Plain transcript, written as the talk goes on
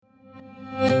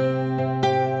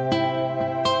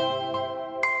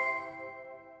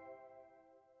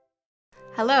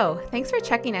Hello, thanks for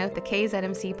checking out the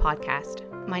KZMC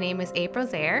podcast. My name is April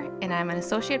Zaire, and I'm an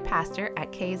associate pastor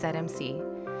at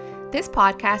KZMC. This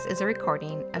podcast is a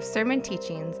recording of sermon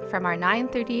teachings from our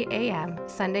 9:30 a.m.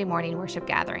 Sunday morning worship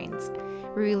gatherings.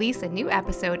 We release a new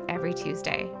episode every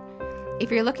Tuesday. If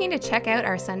you're looking to check out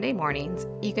our Sunday mornings,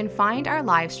 you can find our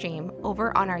live stream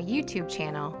over on our YouTube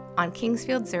channel on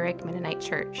Kingsfield Zurich Mennonite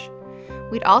Church.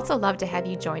 We'd also love to have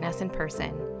you join us in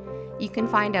person. You can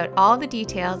find out all the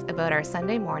details about our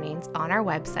Sunday mornings on our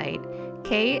website,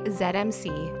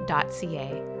 kzmc.ca.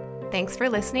 Thanks for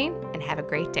listening and have a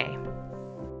great day.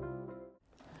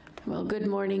 Well, good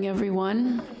morning,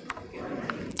 everyone.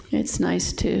 It's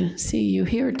nice to see you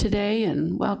here today,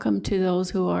 and welcome to those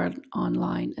who are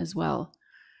online as well.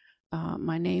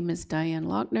 My name is Diane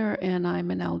Lochner, and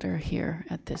I'm an elder here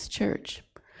at this church.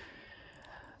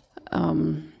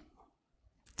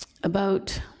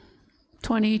 About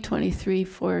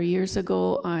 4 years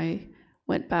ago, I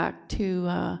went back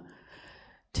to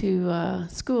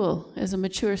school as a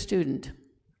mature student.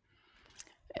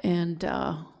 And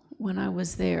when I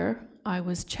was there, I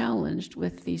was challenged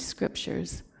with these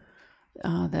scriptures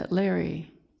that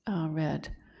Larry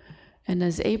read. And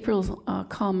as April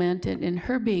commented in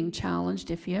her being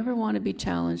challenged, if you ever want to be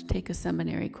challenged, take a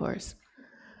seminary course.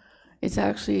 It's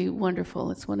actually wonderful.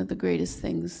 It's one of the greatest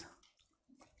things,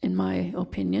 in my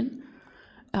opinion,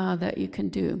 that you can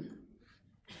do.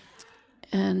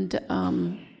 And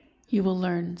you will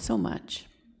learn so much.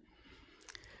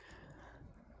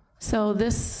 So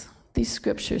these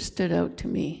scriptures stood out to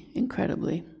me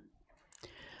incredibly.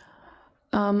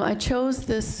 I chose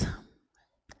this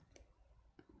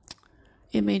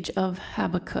image of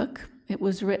Habakkuk. It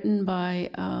was written by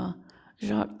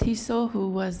Jacques Tissot, who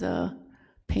was a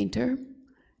painter,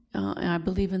 I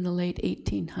believe in the late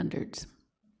 1800s.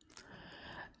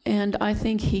 And I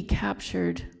think he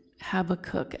captured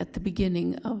Habakkuk at the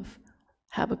beginning of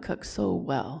Habakkuk so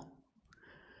well.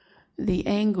 The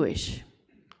anguish,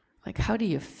 like how do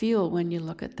you feel when you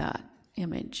look at that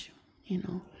image?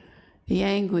 The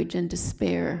anguish and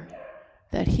despair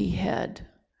that he had.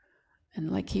 And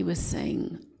like he was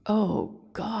saying, oh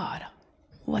God,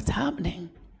 what's happening?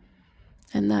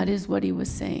 And that is what he was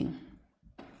saying.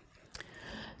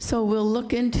 So we'll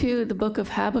look into the book of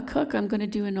Habakkuk. I'm going to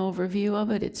do an overview of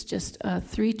it. It's just a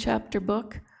 3-chapter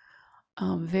book.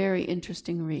 Very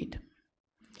interesting read.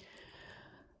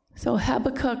 So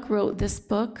Habakkuk wrote this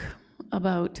book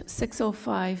about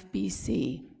 605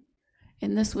 BC.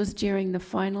 And this was during the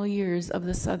final years of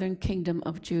the southern kingdom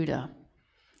of Judah.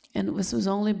 And this was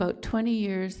only about 20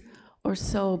 years or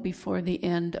so before the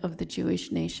end of the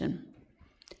Jewish nation.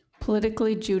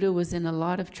 Politically, Judah was in a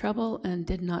lot of trouble and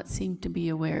did not seem to be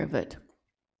aware of it.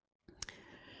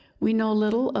 We know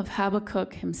little of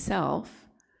Habakkuk himself.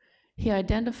 He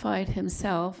identified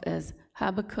himself as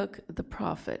Habakkuk the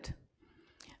prophet,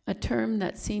 a term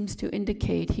that seems to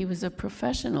indicate he was a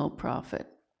professional prophet,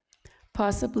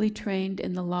 possibly trained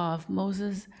in the law of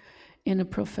Moses in a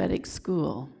prophetic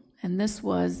school. And this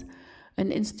was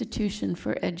an institution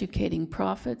for educating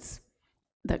prophets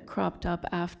that cropped up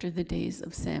after the days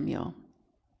of Samuel.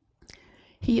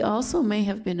 He also may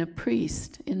have been a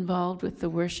priest involved with the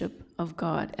worship of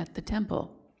God at the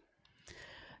temple.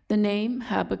 The name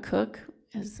Habakkuk,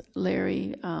 as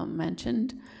Larry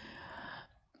mentioned,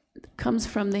 comes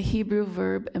from the Hebrew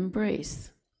verb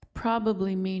embrace,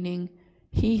 probably meaning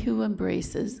he who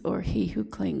embraces or he who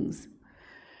clings.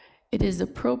 It is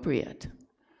appropriate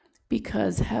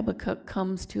because Habakkuk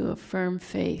comes to a firm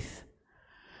faith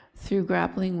through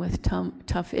grappling with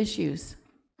tough issues,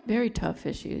 very tough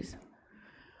issues.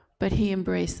 But he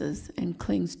embraces and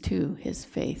clings to his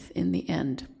faith in the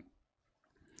end.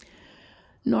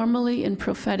 Normally in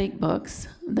prophetic books,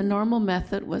 the normal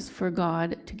method was for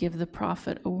God to give the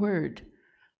prophet a word,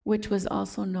 which was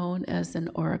also known as an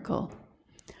oracle.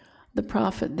 The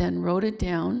prophet then wrote it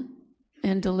down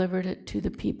and delivered it to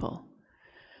the people.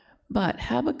 But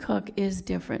Habakkuk is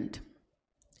different.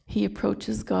 He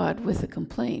approaches God with a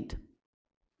complaint.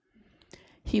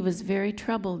 He was very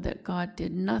troubled that God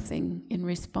did nothing in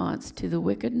response to the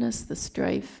wickedness, the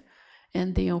strife,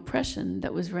 and the oppression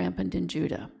that was rampant in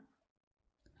Judah.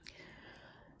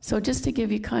 So just to give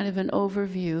you kind of an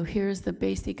overview, here's the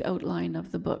basic outline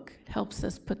of the book. It helps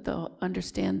us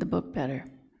understand the book better.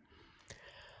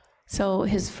 So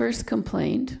his first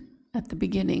complaint at the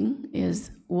beginning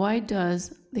is, why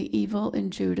does the evil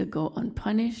in Judah go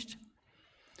unpunished?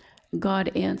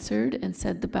 God answered and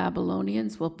said the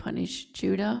Babylonians will punish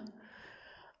Judah.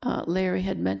 Larry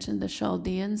had mentioned the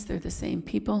Chaldeans. They're the same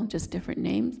people, just different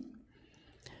names.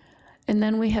 And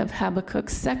then we have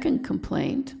Habakkuk's second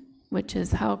complaint, which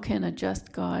is, how can a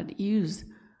just God use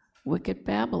wicked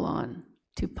Babylon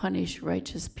to punish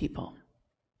righteous people.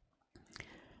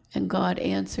 And God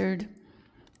answered,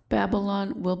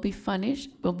 Babylon will be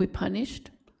punished,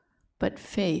 but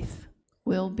faith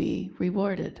will be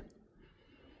rewarded.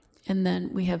 And then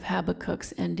we have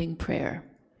Habakkuk's ending prayer.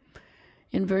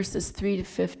 In verses 3 to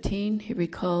 15, he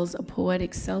recalls a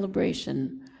poetic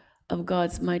celebration of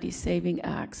God's mighty saving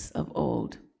acts of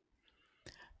old,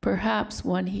 perhaps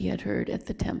one he had heard at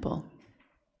the temple.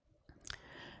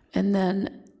 And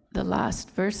then the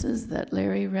last verses that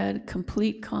Larry read,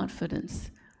 complete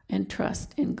confidence and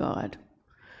trust in God.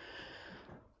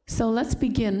 So let's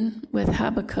begin with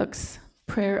Habakkuk's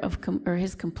prayer or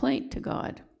his complaint to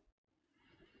God.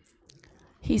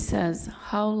 He says,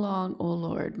 How long, O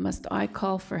Lord, must I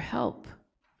call for help,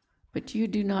 but you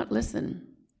do not listen?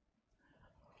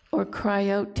 Or cry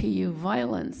out to you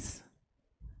violence,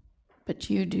 but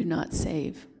you do not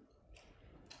save?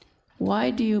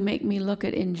 Why do you make me look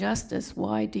at injustice?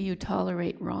 Why do you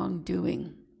tolerate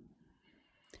wrongdoing?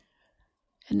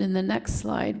 And in the next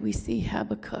slide, we see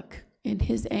Habakkuk in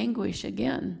his anguish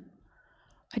again.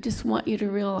 I just want you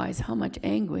to realize how much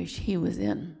anguish he was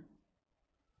in.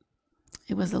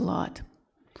 It was a lot.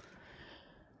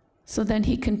 So then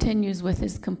he continues with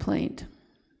his complaint.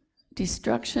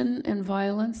 Destruction and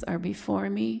violence are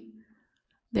before me.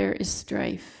 There is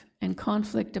strife, and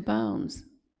conflict abounds.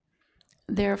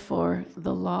 Therefore,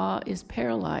 the law is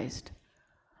paralyzed,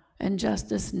 and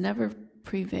justice never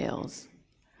prevails.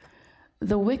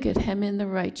 The wicked hem in the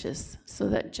righteous, so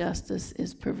that justice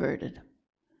is perverted.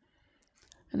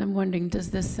 And I'm wondering,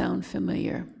 does this sound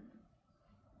familiar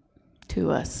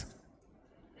to us?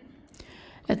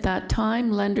 At that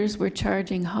time, lenders were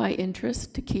charging high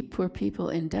interest to keep poor people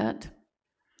in debt.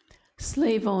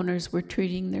 Slave owners were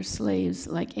treating their slaves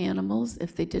like animals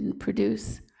if they didn't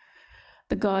produce.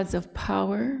 The gods of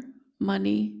power,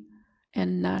 money,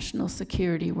 and national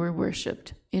security were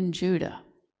worshipped in Judah.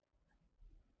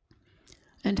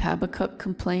 And Habakkuk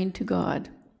complained to God.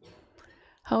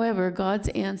 However, God's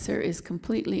answer is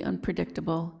completely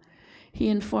unpredictable. He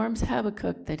informs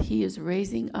Habakkuk that he is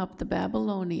raising up the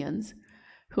Babylonians,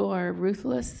 who are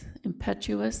ruthless,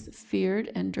 impetuous,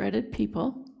 feared, and dreaded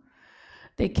people.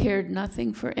 They cared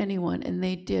nothing for anyone, and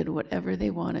they did whatever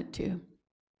they wanted to.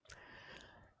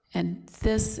 And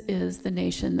this is the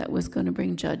nation that was going to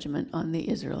bring judgment on the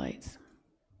Israelites.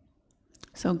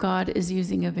 So God is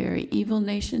using a very evil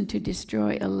nation to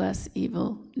destroy a less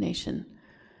evil nation.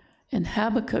 And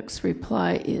Habakkuk's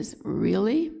reply is,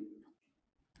 really?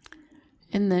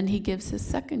 And then he gives his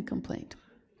second complaint.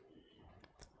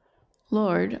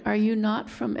 Lord, are you not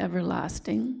from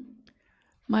everlasting?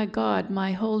 My God,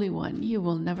 my Holy One, you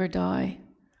will never die.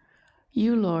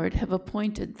 You, Lord, have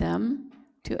appointed them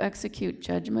to execute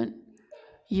judgment.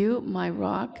 You, my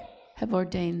rock, have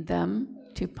ordained them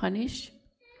to punish.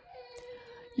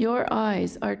 Your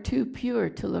eyes are too pure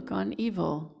to look on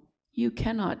evil. You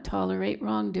cannot tolerate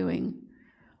wrongdoing.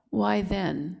 Why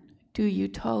then do you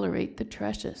tolerate the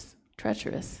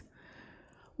treacherous?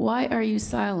 Why are you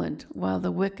silent while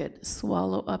the wicked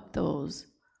swallow up those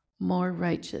more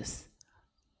righteous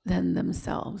than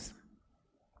themselves?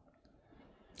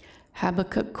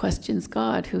 Habakkuk questions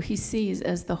God, who he sees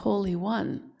as the Holy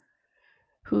One,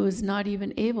 who is not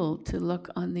even able to look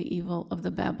on the evil of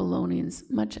the Babylonians,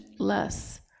 much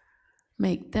less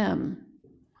make them,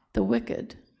 the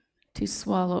wicked, to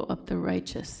swallow up the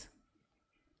righteous.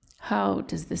 How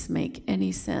does this make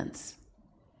any sense?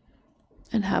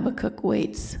 And Habakkuk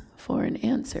waits for an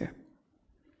answer.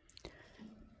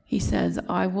 He says,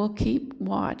 I will keep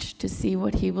watch to see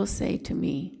what he will say to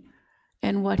me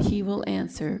and what he will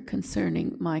answer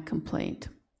concerning my complaint.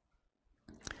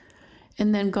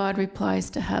 And then God replies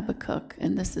to Habakkuk,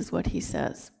 and this is what he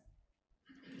says.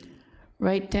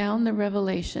 Write down the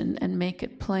revelation and make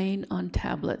it plain on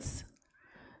tablets,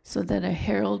 so that a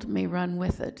herald may run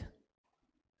with it.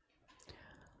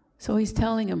 So he's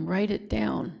telling him, write it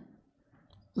down.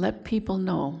 Let people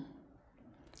know.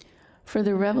 For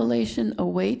the revelation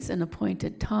awaits an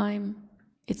appointed time.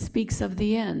 It speaks of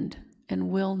the end and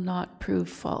will not prove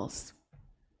false.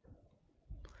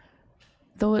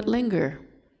 Though it linger,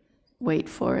 wait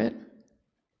for it.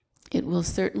 It will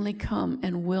certainly come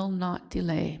and will not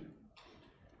delay.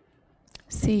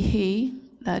 See, he,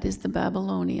 that is the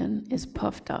Babylonian, is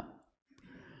puffed up.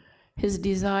 His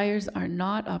desires are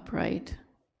not upright,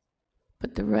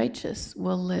 but the righteous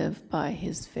will live by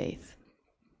his faith.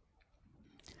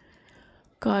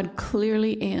 God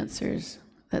clearly answers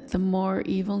that the more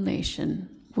evil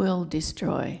nation will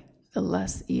destroy the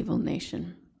less evil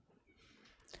nation.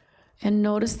 And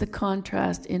notice the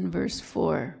contrast in verse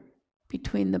 4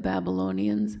 between the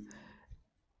Babylonians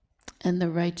and the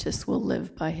righteous will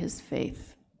live by his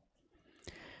faith.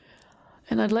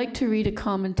 And I'd like to read a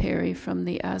commentary from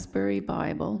the Asbury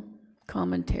Bible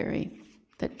commentary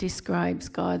that describes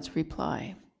God's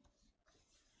reply.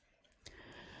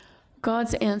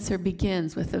 God's answer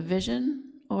begins with a vision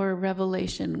or a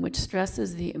revelation which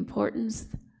stresses the importance,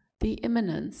 the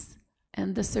imminence,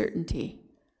 and the certainty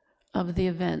of the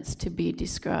events to be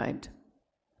described.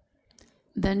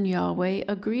 Then Yahweh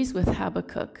agrees with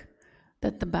Habakkuk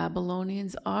that the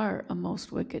Babylonians are a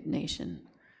most wicked nation,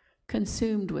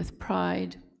 consumed with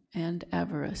pride and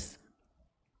avarice.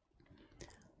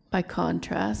 By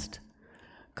contrast,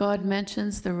 God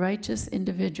mentions the righteous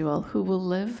individual who will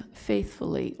live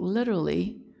faithfully,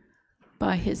 literally,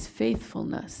 by his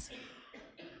faithfulness.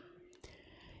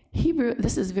 Hebrew,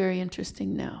 this is very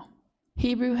interesting now.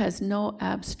 Hebrew has no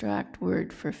abstract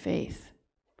word for faith.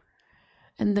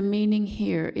 And the meaning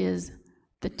here is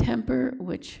the temper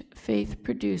which faith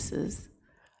produces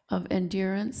of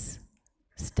endurance,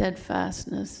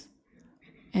 steadfastness,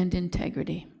 and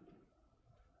integrity.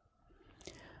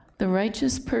 The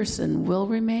righteous person will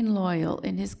remain loyal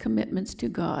in his commitments to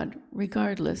God,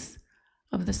 regardless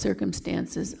of the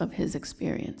circumstances of his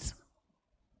experience.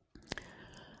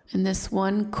 And this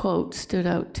one quote stood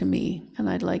out to me, and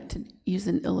I'd like to use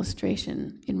an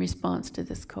illustration in response to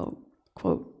this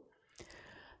quote.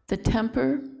 The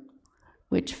temper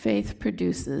which faith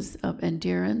produces of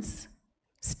endurance,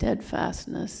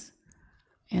 steadfastness,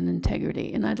 and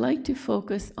integrity. And I'd like to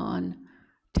focus on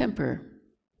temper.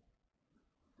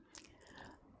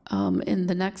 In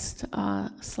the next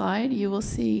slide, you will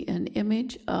see an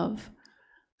image of,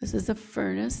 this is a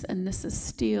furnace, and this is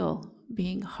steel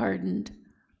being hardened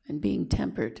and being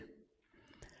tempered.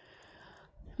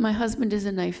 My husband is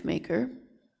a knife maker,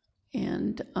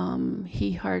 and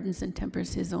he hardens and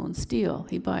tempers his own steel.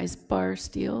 He buys bar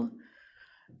steel.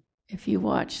 If you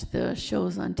watch the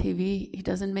shows on TV, he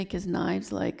doesn't make his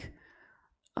knives like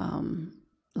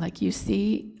you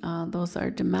see. Those are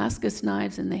Damascus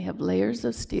knives, and they have layers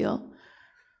of steel.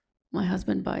 My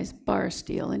husband buys bar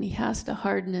steel, and he has to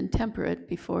harden and temper it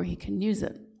before he can use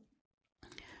it.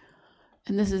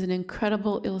 And this is an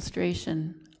incredible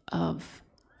illustration of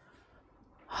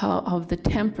the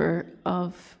temper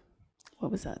of,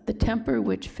 the temper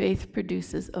which faith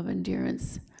produces of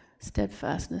endurance,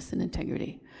 steadfastness, and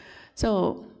integrity.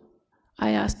 So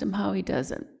I asked him how he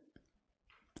does it.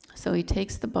 So he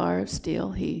takes the bar of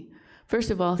steel.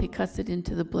 First of all, he cuts it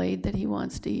into the blade that he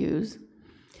wants to use.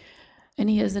 And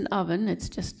he has an oven. It's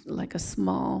just like it's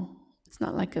not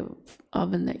like an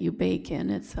oven that you bake in.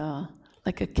 It's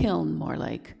like a kiln, more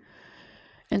like.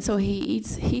 And so he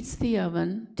heats the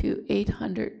oven to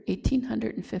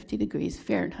 1850 degrees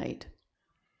Fahrenheit,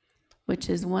 which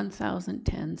is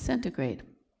 1010 centigrade.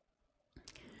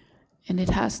 And it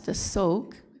has to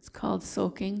soak, it's called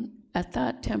soaking, at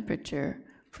that temperature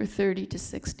for 30 to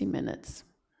 60 minutes.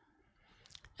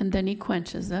 And then he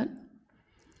quenches it.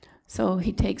 So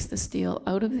he takes the steel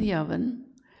out of the oven,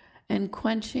 and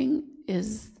quenching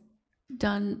is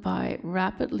done by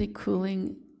rapidly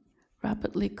cooling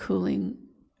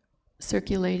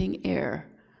circulating air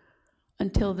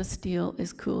until the steel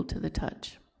is cooled to the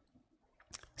touch.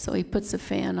 So he puts a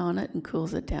fan on it and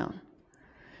cools it down.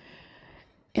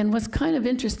 And what's kind of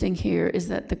interesting here is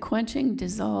that the quenching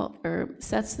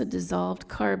sets the dissolved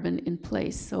carbon in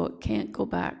place so it can't go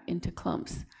back into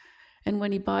clumps. And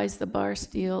when he buys the bar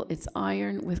steel, it's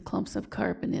iron with clumps of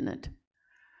carbon in it.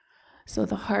 So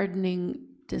the hardening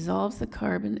dissolves the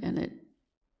carbon and it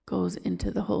goes into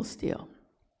the whole steel.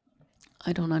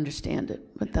 I don't understand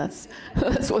it, but that's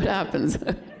what happens.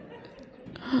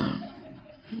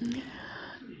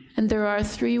 And there are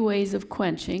 3 ways of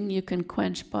quenching. You can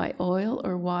quench by oil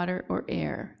or water or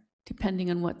air, depending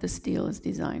on what the steel is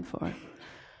designed for.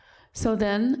 So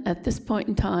then, at this point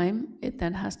in time, it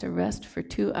then has to rest for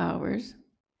 2 hours,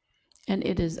 and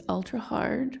it is ultra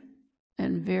hard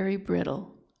and very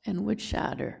brittle and would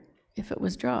shatter if it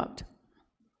was dropped.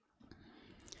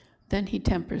 Then he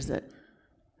tempers it.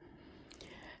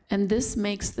 And this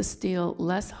makes the steel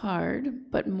less hard,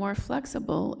 but more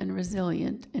flexible and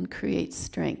resilient, and creates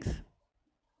strength.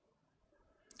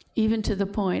 Even to the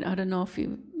point, I don't know if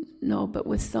you know, but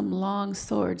with some long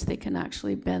swords, they can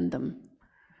actually bend them.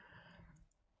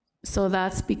 So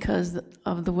that's because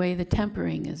of the way the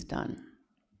tempering is done.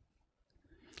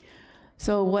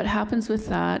 So what happens with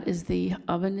that is the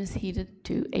oven is heated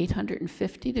to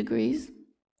 850 degrees, a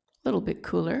little bit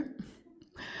cooler,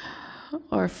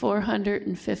 or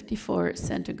 454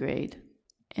 centigrade,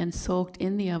 and soaked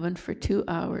in the oven for 2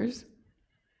 hours.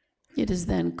 It is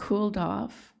then cooled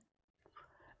off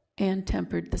and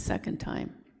tempered the second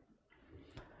time.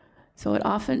 So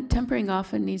tempering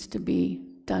often needs to be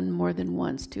done more than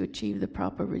once to achieve the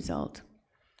proper result.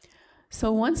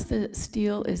 So once the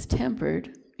steel is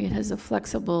tempered, it has a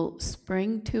flexible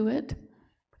spring to it,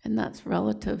 and that's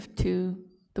relative to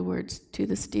the words to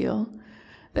the steel,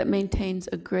 that maintains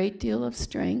a great deal of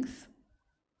strength,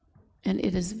 and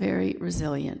it is very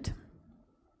resilient.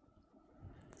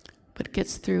 But it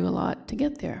gets through a lot to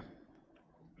get there.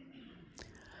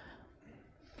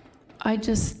 I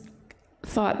just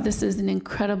thought this is an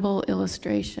incredible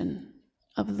illustration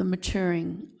of the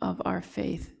maturing of our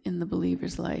faith in the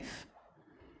believer's life.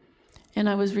 And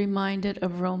I was reminded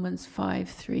of Romans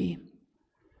 5:3.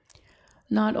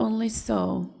 Not only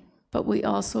so, but we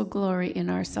also glory in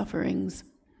our sufferings,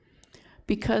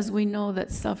 because we know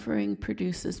that suffering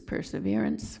produces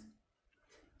perseverance.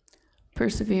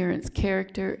 Perseverance,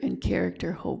 character, and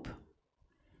character, hope.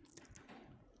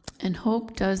 And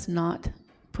hope does not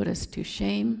put us to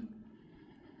shame,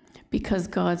 because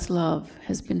God's love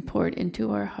has been poured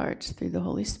into our hearts through the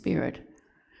Holy Spirit,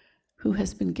 who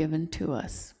has been given to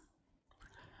us.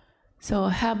 So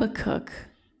Habakkuk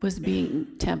was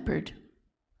being tempered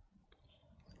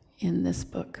in this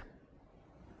book.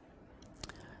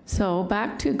 So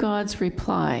back to God's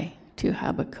reply to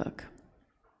Habakkuk.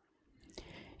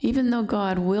 Even though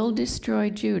God will destroy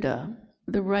Judah,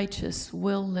 the righteous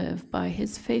will live by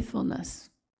his faithfulness.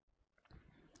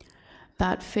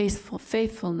 That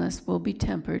faithfulness will be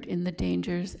tempered in the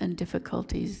dangers and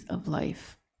difficulties of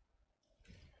life.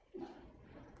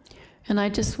 And I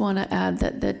just want to add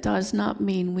that does not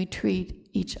mean we treat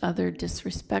each other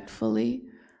disrespectfully.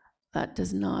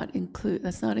 That's not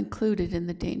included in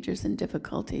the dangers and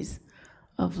difficulties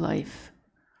of life.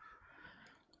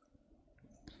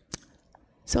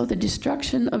 So the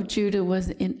destruction of Judah was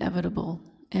inevitable,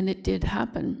 and it did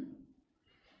happen.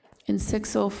 In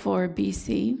 604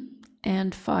 BC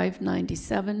and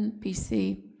 597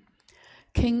 BC,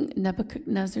 King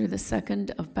Nebuchadnezzar II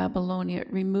of Babylonia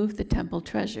removed the temple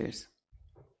treasures.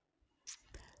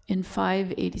 In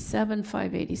 587,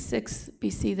 586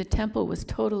 BC, the temple was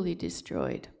totally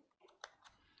destroyed.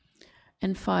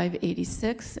 In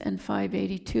 586 and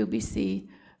 582 BC,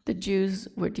 the Jews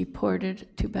were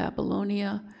deported to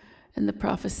Babylonia, and the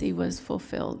prophecy was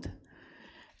fulfilled.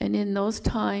 And in those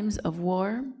times of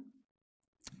war,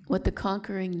 what the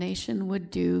conquering nation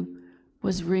would do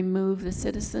was remove the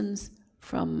citizens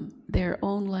from their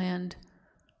own land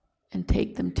and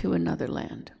take them to another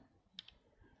land.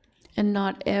 And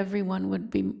not everyone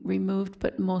would be removed,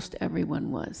 but most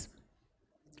everyone was,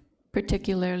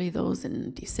 particularly those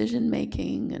in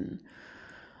decision-making and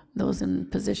those in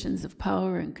positions of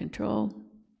power and control.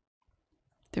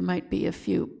 There might be a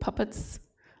few puppets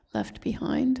left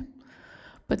behind,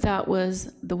 but that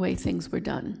was the way things were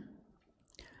done.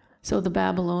 So the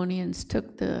Babylonians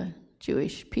took the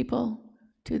Jewish people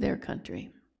to their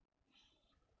country.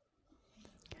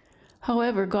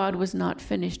 However, God was not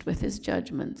finished with his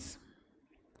judgments.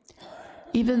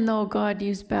 Even though God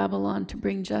used Babylon to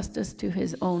bring justice to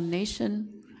his own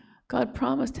nation, God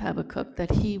promised Habakkuk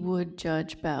that he would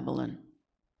judge Babylon.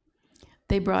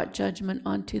 They brought judgment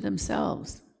onto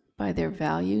themselves by their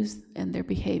values and their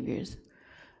behaviors,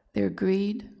 their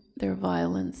greed, their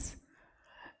violence,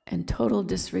 and total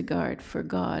disregard for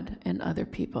God and other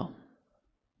people.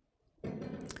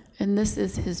 And this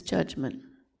is his judgment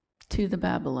to the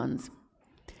Babylons.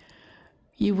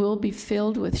 You will be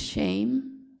filled with shame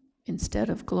instead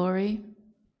of glory.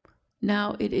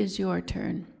 Now it is your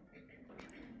turn.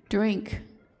 Drink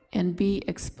and be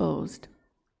exposed.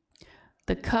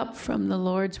 The cup from the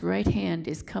Lord's right hand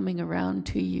is coming around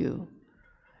to you,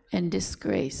 and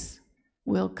disgrace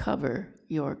will cover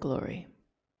your glory.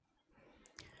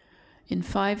 In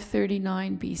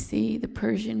 539 BC, the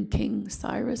Persian king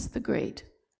Cyrus the Great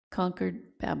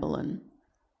conquered Babylon,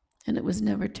 and it was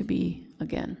never to be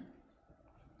again.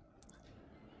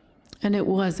 And it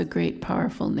was a great,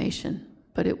 powerful nation,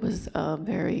 but it was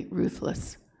very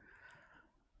ruthless.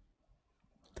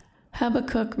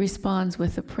 Habakkuk responds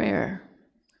with a prayer,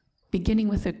 beginning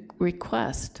with a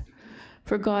request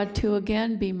for God to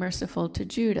again be merciful to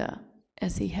Judah,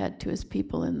 as he had to his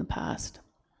people in the past.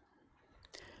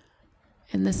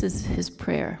 And this is his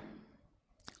prayer.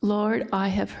 Lord, I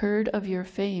have heard of your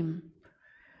fame.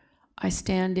 I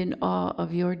stand in awe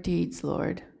of your deeds,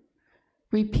 Lord.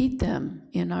 Repeat them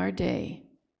in our day.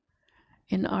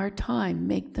 In our time,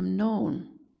 make them known.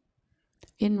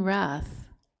 In wrath,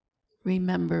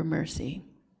 remember mercy.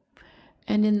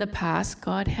 And in the past,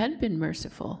 God had been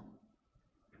merciful.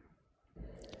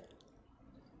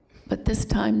 But this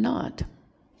time not.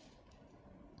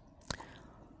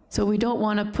 So we don't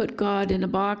want to put God in a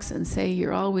box and say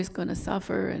you're always going to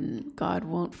suffer and God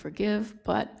won't forgive,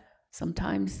 but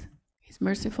sometimes he's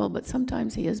merciful, but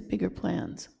sometimes he has bigger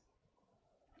plans.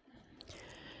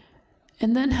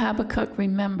 And then Habakkuk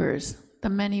remembers the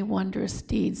many wondrous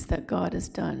deeds that God has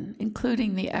done,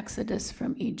 including the exodus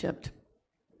from Egypt.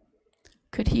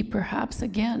 Could he perhaps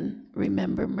again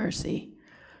remember mercy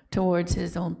towards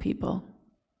his own people?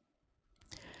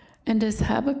 And as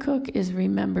Habakkuk is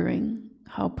remembering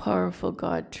how powerful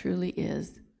God truly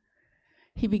is,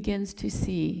 he begins to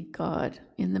see God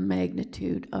in the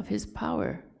magnitude of his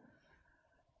power,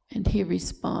 and he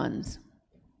responds,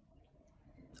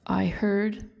 I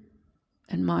heard,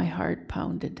 and my heart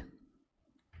pounded.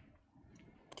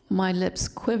 My lips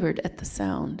quivered at the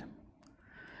sound.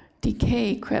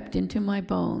 Decay crept into my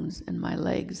bones, and my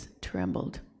legs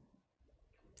trembled.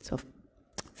 So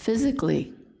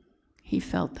physically, he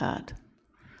felt that.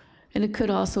 And it could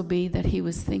also be that he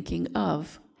was thinking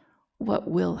of what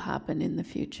will happen in the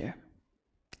future.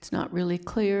 It's not really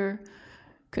clear,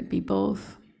 could be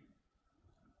both.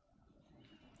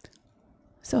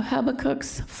 So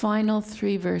Habakkuk's final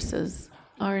 3 verses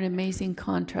are an amazing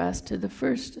contrast to the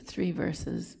first 3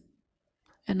 verses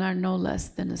and are no less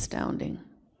than astounding.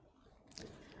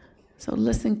 So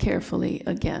listen carefully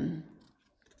again.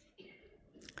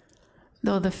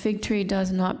 Though the fig tree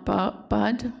does not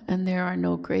bud, and there are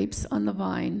no grapes on the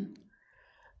vine,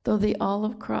 though the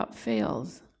olive crop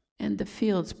fails, and the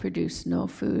fields produce no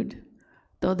food,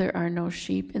 though there are no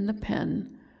sheep in the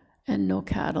pen, and no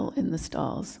cattle in the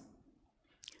stalls,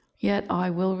 yet I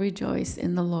will rejoice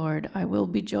in the Lord. I will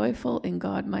be joyful in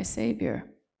God my Savior.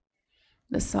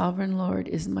 The sovereign Lord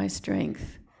is my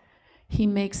strength. He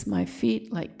makes my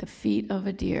feet like the feet of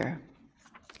a deer.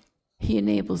 He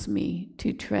enables me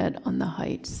to tread on the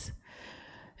heights.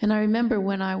 And I remember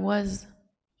when I was,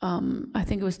 I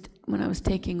think it was when I was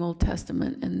taking Old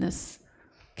Testament and this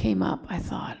came up, I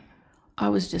thought, I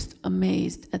was just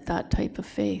amazed at that type of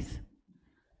faith.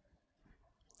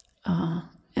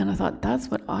 And I thought, that's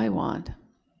what I want.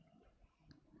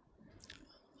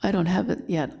 I don't have it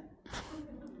yet.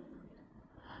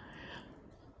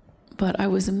 But I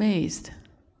was amazed.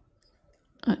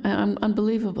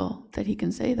 Unbelievable that he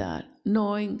can say that,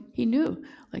 knowing he knew,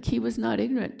 like he was not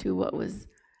ignorant to what was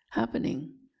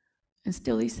happening, and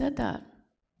still he said that.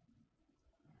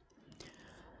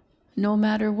 No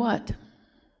matter what,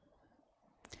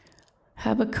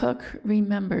 Habakkuk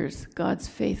remembers God's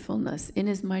faithfulness in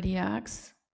his mighty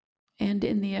acts and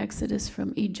in the exodus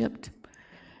from Egypt,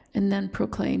 and then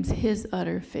proclaims his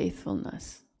utter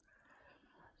faithfulness,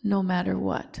 no matter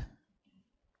what.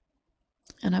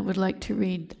 And I would like to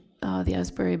read the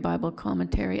Asbury Bible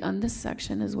commentary on this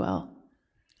section as well.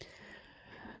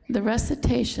 The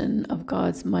recitation of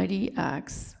God's mighty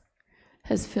acts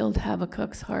has filled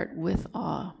Habakkuk's heart with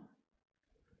awe.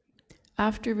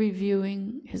 After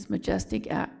reviewing his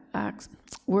majestic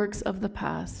works of the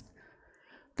past,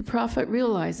 the prophet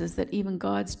realizes that even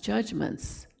God's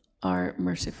judgments are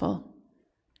merciful.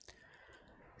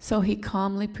 So he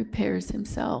calmly prepares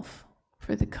himself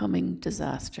for the coming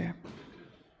disaster.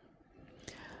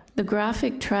 The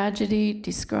graphic tragedy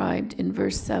described in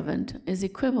verse 7 is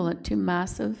equivalent to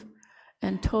massive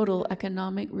and total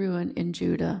economic ruin in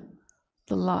Judah,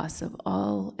 the loss of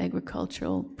all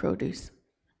agricultural produce.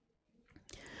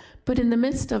 But in the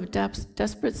midst of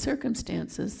desperate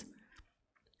circumstances,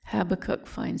 Habakkuk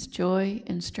finds joy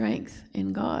and strength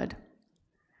in God.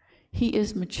 He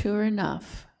is mature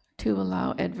enough to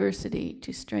allow adversity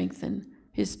to strengthen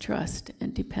his trust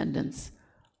and dependence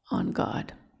on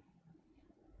God.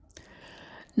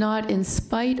 Not in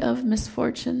spite of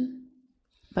misfortune,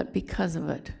 but because of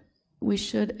it, we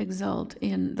should exult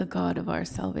in the God of our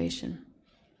salvation.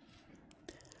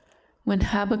 When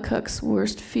Habakkuk's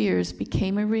worst fears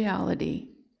became a reality,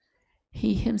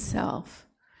 he himself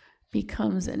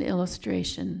becomes an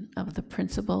illustration of the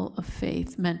principle of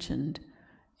faith mentioned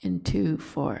in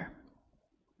 2:4.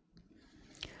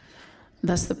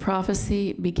 Thus the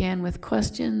prophecy began with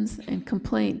questions and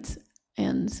complaints,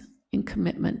 ends in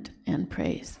commitment and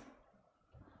praise.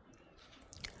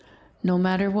 No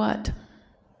matter what,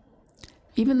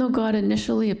 even though God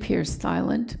initially appears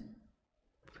silent,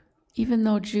 even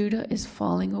though Judah is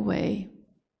falling away,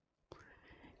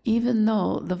 even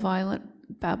though the violent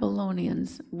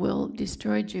Babylonians will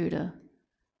destroy Judah,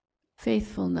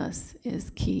 faithfulness is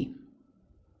key.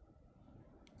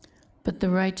 But the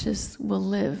righteous will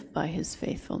live by his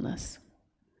faithfulness.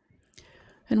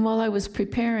 And while I was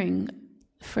preparing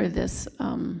for this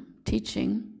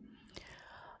teaching,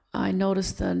 I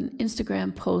noticed an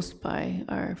Instagram post by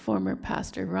our former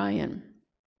pastor, Ryan.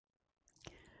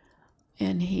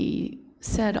 And he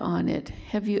said on it,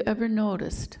 "Have you ever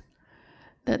noticed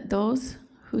that those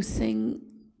who sing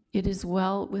 'It is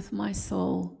well with my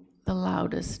soul' the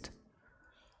loudest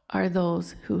are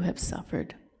those who have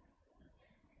suffered?"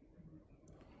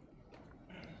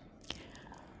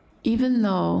 Even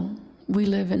though we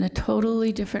live in a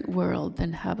totally different world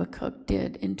than Habakkuk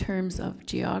did in terms of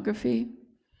geography,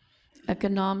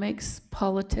 economics,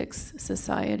 politics,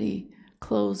 society,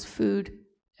 clothes, food,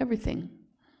 everything,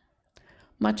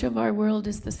 much of our world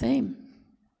is the same.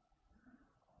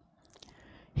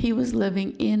 He was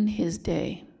living in his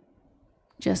day,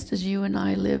 just as you and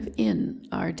I live in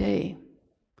our day.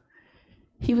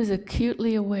 He was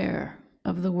acutely aware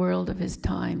of the world of his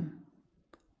time,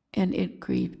 and it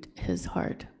grieved his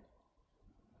heart.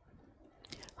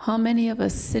 How many of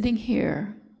us sitting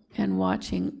here and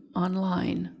watching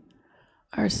online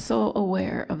are so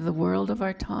aware of the world of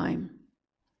our time,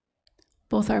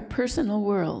 both our personal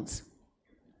worlds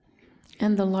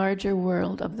and the larger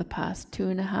world of the past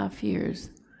 2.5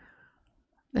 years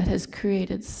that has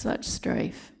created such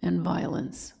strife and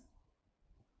violence?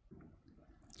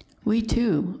 We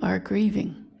too are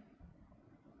grieving,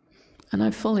 and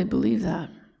I fully believe that.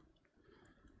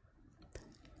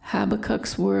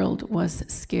 Habakkuk's world was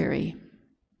scary.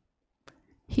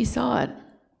 He saw it,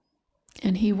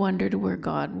 and he wondered where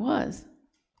God was,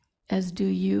 as do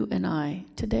you and I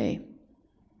today.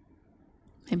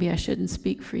 Maybe I shouldn't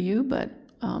speak for you, but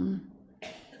I'm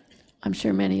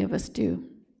sure many of us do.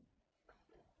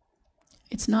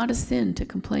 It's not a sin to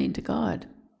complain to God.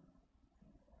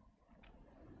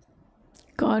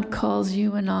 God calls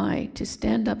you and I to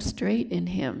stand up straight in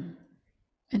him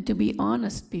and to be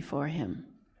honest before him.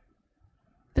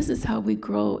 This is how we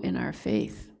grow in our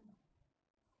faith.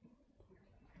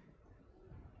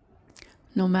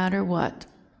 No matter what,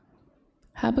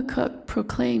 Habakkuk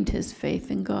proclaimed his faith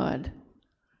in God.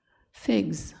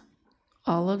 Figs,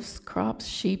 olives, crops,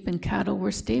 sheep, and cattle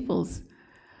were staples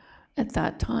at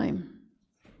that time.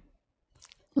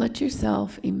 Let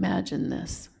yourself imagine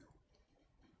this.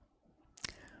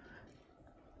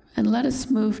 And let us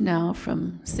move now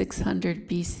from 600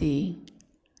 BC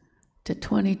to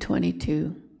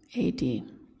 2022 AD.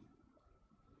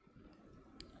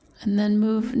 And then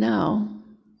move now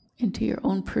into your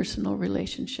own personal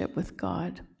relationship with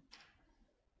God.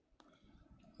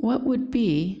 What would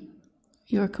be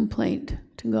your complaint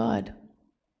to God?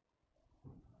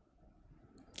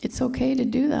 It's okay to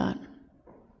do that.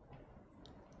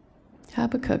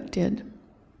 Habakkuk did.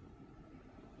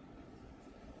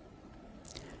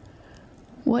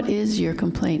 What is your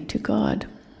complaint to God?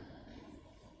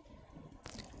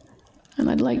 And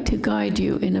I'd like to guide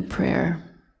you in a prayer.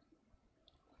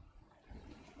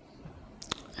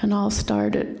 And I'll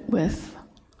start it with,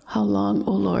 "How long,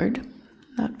 O Lord?"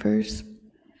 that verse.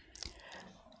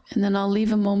 And then I'll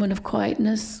leave a moment of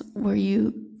quietness where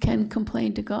you can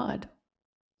complain to God.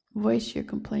 Voice your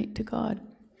complaint to God.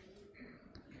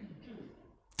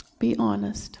 Be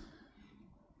honest.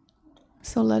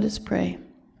 So let us pray.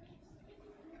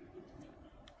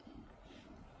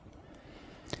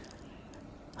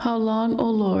 How long, O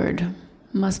Lord,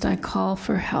 must I call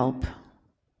for help,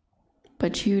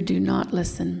 but you do not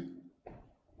listen?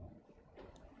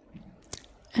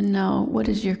 And now, what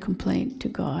is your complaint to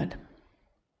God?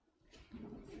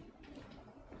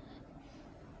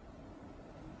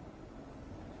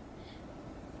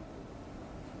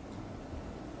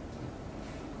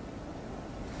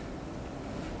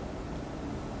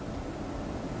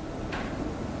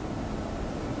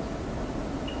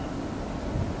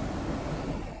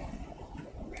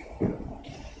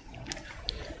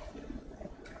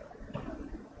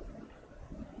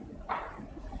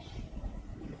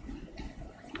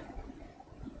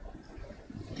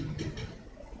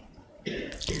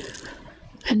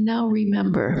 And now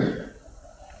remember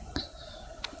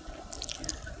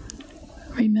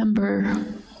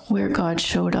where God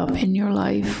showed up in your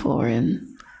life or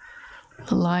in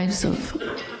the lives of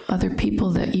other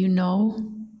people that you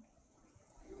know.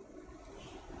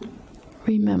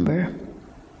 Remember.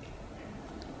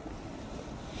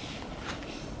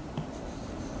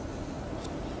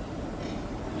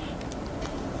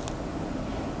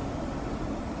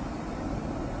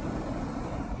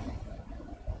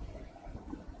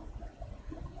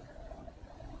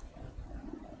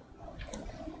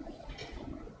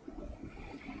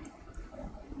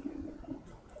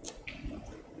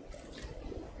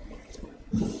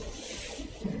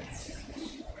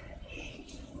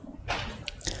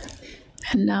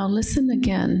 And now listen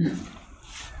again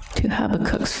to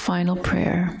Habakkuk's final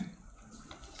prayer.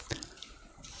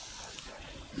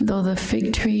 Though the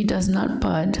fig tree does not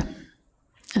bud,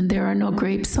 and there are no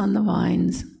grapes on the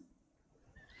vines,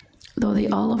 Though the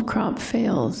olive crop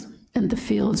fails and the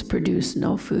fields produce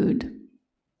no food,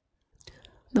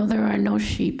 though there are no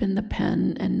sheep in the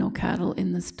pen and no cattle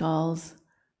in the stalls,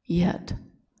 yet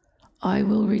I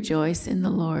will rejoice in the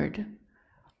Lord.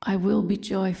 I will be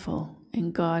joyful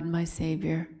in God my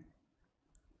Savior.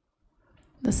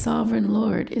 The sovereign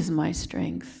Lord is my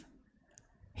strength.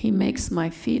 He makes my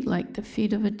feet like the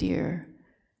feet of a deer.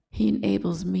 He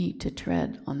enables me to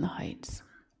tread on the heights.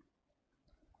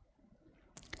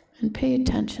 And pay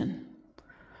attention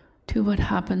to what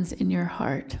happens in your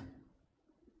heart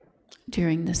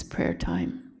during this prayer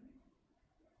time.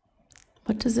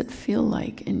 What does it feel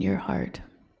like in your heart?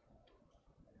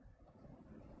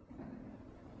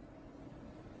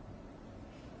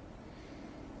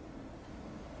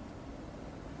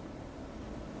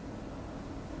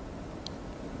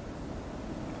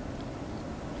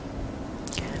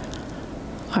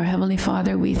 Our Heavenly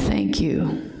Father, we thank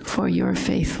you for your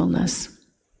faithfulness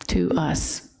to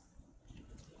us.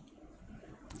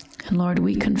 And Lord,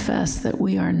 we confess that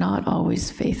we are not always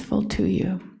faithful to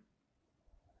you.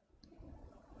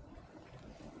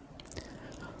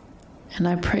 And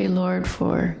I pray, Lord,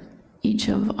 for each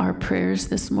of our prayers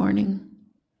this morning,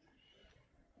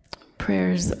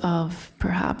 prayers of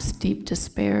perhaps deep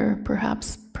despair,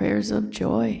 perhaps prayers of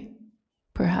joy,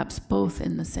 perhaps both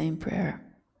in the same prayer.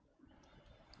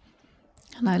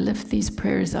 And I lift these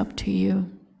prayers up to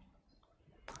you,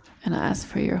 and I ask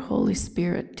for your Holy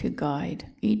Spirit to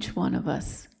guide each one of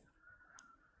us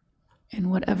in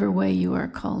whatever way you are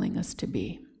calling us to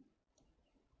be.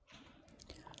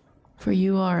 For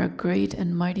you are a great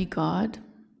and mighty God,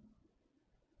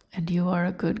 and you are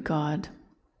a good God.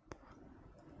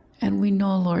 And we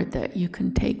know, Lord, that you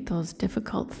can take those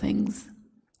difficult things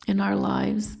in our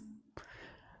lives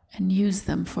and use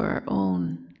them for our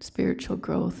own spiritual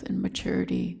growth and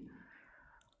maturity,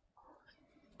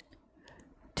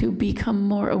 to become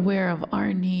more aware of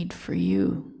our need for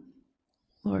you,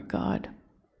 Lord God,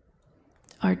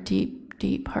 our deep,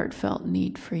 deep, heartfelt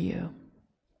need for you.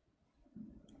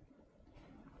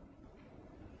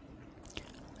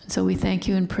 And so we thank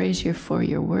you and praise you for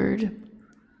your word.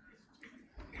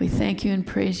 We thank you and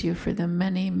praise you for the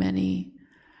many, many,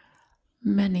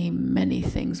 many, many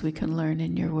things we can learn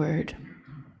in your word.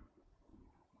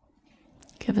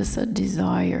 Give us a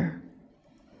desire,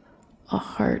 a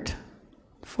heart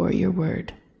for your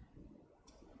word.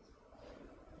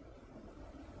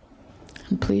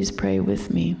 And please pray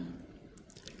with me.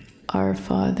 Our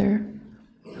Father,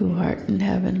 who art in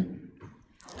heaven,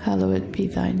 hallowed be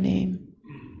thy name.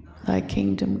 Thy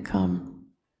kingdom come,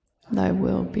 thy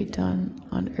will be done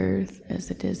on earth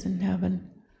as it is in heaven.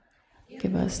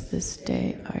 Give us this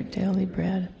day our daily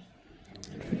bread,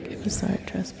 and forgive us our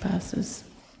trespasses,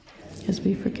 as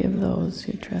we forgive those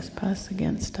who trespass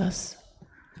against us.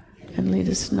 And lead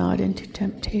us not into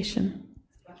temptation,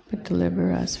 but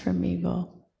deliver us from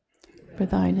evil. For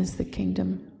thine is the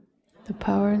kingdom, the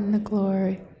power, and the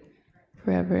glory,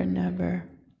 forever and ever.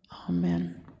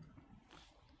 Amen.